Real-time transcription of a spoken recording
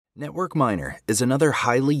NetworkMiner is another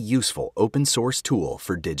highly useful open-source tool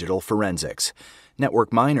for digital forensics.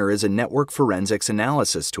 NetworkMiner is a network forensics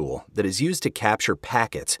analysis tool that is used to capture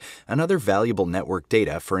packets and other valuable network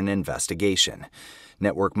data for an investigation.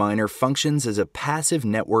 NetworkMiner functions as a passive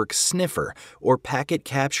network sniffer or packet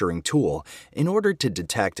capturing tool in order to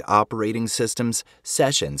detect operating systems,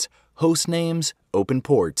 sessions, host names, open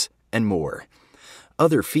ports, and more.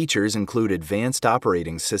 Other features include advanced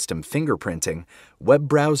operating system fingerprinting, web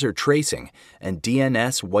browser tracing, and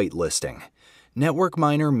DNS whitelisting.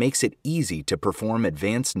 NetworkMiner makes it easy to perform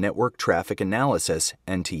advanced network traffic analysis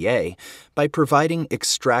 (NTA) by providing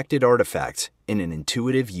extracted artifacts in an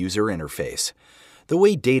intuitive user interface. The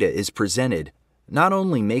way data is presented not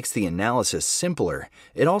only makes the analysis simpler,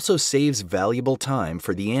 it also saves valuable time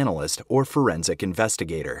for the analyst or forensic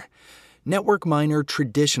investigator. NetworkMiner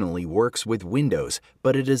traditionally works with Windows,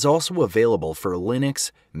 but it is also available for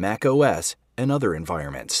Linux, Mac OS, and other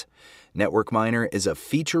environments. NetworkMiner is a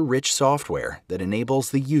feature-rich software that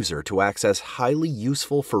enables the user to access highly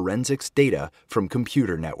useful forensics data from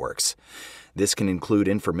computer networks. This can include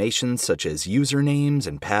information such as usernames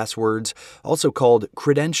and passwords, also called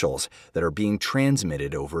credentials, that are being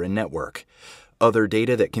transmitted over a network. Other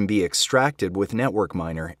data that can be extracted with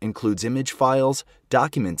NetworkMiner includes image files,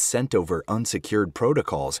 documents sent over unsecured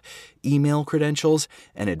protocols, email credentials,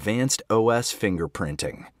 and advanced OS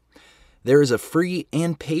fingerprinting. There is a free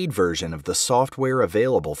and paid version of the software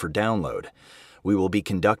available for download. We will be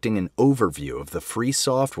conducting an overview of the free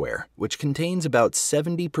software, which contains about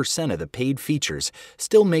 70% of the paid features,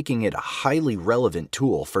 still making it a highly relevant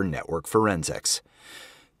tool for network forensics.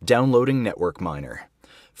 Downloading NetworkMiner.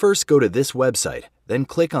 First, go to this website, then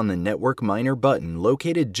click on the NetworkMiner button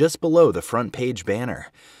located just below the front page banner.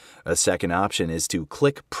 A second option is to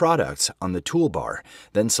click Products on the toolbar,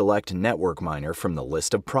 then select NetworkMiner from the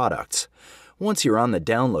list of products. Once you're on the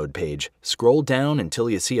download page, scroll down until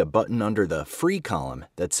you see a button under the Free column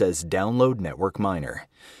that says Download NetworkMiner.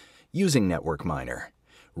 Using NetworkMiner.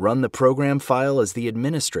 Run the program file as the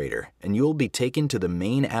administrator, and you'll be taken to the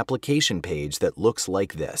main application page that looks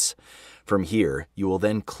like this. From here, you will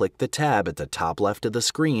then click the tab at the top left of the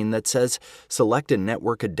screen that says Select a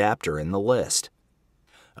network adapter in the list.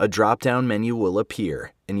 A drop-down menu will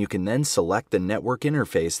appear, and you can then select the network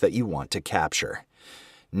interface that you want to capture.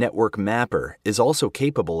 Network Mapper is also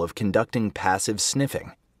capable of conducting passive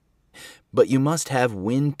sniffing, but you must have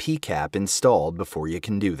WinPCAP installed before you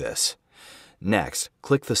can do this. Next,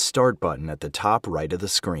 click the Start button at the top right of the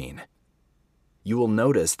screen. You will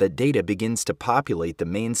notice that data begins to populate the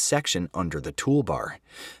main section under the toolbar.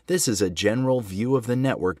 This is a general view of the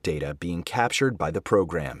network data being captured by the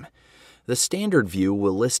program. The standard view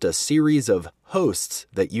will list a series of hosts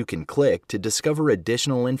that you can click to discover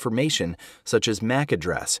additional information such as MAC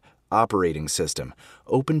address, operating system,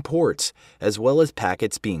 open ports, as well as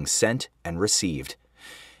packets being sent and received.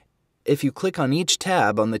 If you click on each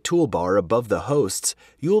tab on the toolbar above the hosts,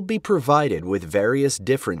 you will be provided with various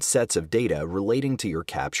different sets of data relating to your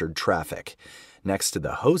captured traffic. Next to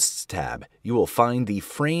the Hosts tab, you will find the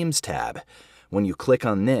Frames tab. When you click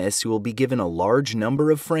on this, you will be given a large number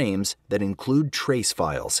of frames that include trace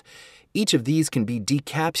files. Each of these can be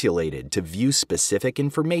decapsulated to view specific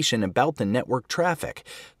information about the network traffic,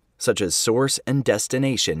 such as source and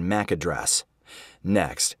destination MAC address.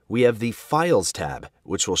 Next, we have the Files tab,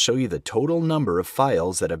 which will show you the total number of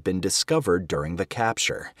files that have been discovered during the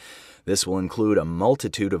capture. This will include a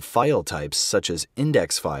multitude of file types such as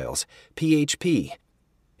index files, PHP,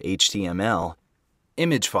 HTML,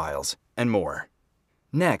 image files, and more.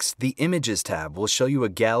 Next, the Images tab will show you a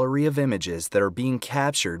gallery of images that are being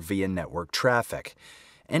captured via network traffic.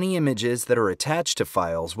 Any images that are attached to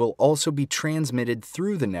files will also be transmitted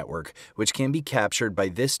through the network, which can be captured by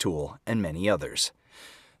this tool and many others.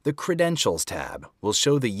 The Credentials tab will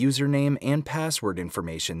show the username and password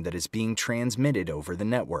information that is being transmitted over the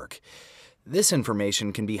network. This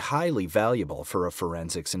information can be highly valuable for a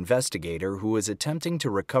forensics investigator who is attempting to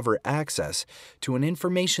recover access to an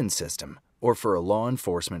information system, or for a law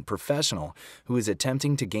enforcement professional who is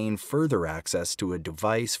attempting to gain further access to a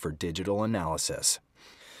device for digital analysis.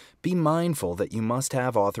 Be mindful that you must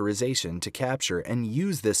have authorization to capture and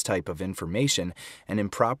use this type of information, and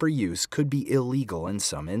improper use could be illegal in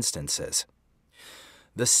some instances.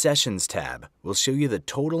 The Sessions tab will show you the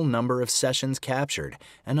total number of sessions captured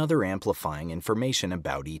and other amplifying information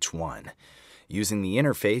about each one. Using the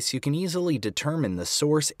interface, you can easily determine the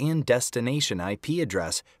source and destination IP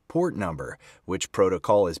address, port number, which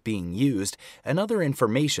protocol is being used, and other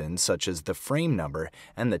information such as the frame number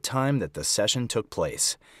and the time that the session took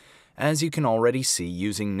place. As you can already see,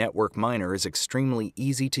 using NetworkMiner is extremely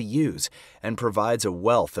easy to use and provides a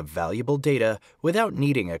wealth of valuable data without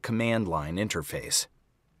needing a command line interface.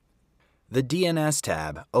 The DNS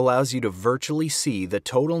tab allows you to virtually see the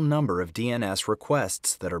total number of DNS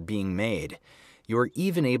requests that are being made. You are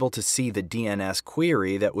even able to see the DNS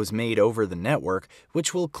query that was made over the network,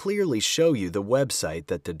 which will clearly show you the website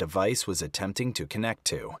that the device was attempting to connect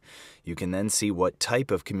to. You can then see what type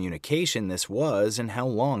of communication this was and how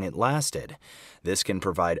long it lasted. This can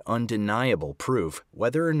provide undeniable proof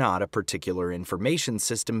whether or not a particular information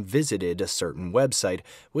system visited a certain website,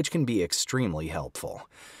 which can be extremely helpful.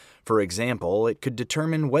 For example, it could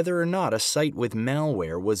determine whether or not a site with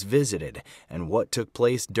malware was visited and what took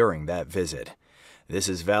place during that visit. This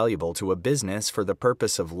is valuable to a business for the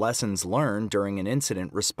purpose of lessons learned during an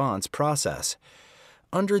incident response process.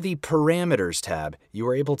 Under the Parameters tab, you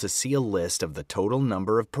are able to see a list of the total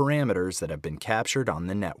number of parameters that have been captured on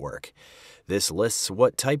the network. This lists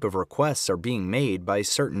what type of requests are being made by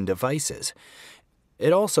certain devices.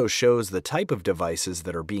 It also shows the type of devices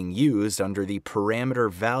that are being used under the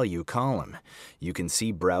Parameter Value column. You can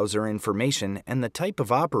see browser information and the type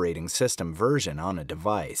of operating system version on a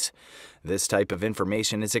device. This type of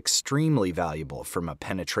information is extremely valuable from a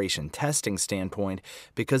penetration testing standpoint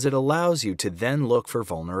because it allows you to then look for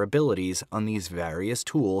vulnerabilities on these various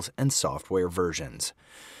tools and software versions.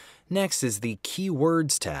 Next is the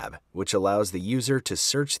Keywords tab, which allows the user to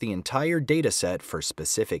search the entire dataset for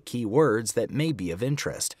specific keywords that may be of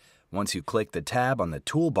interest. Once you click the tab on the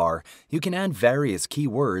toolbar, you can add various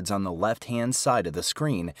keywords on the left-hand side of the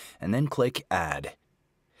screen and then click Add.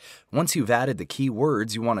 Once you've added the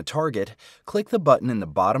keywords you want to target, click the button in the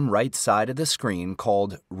bottom right side of the screen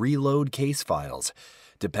called Reload Case Files.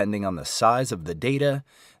 Depending on the size of the data,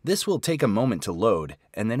 this will take a moment to load,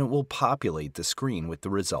 and then it will populate the screen with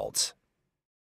the results.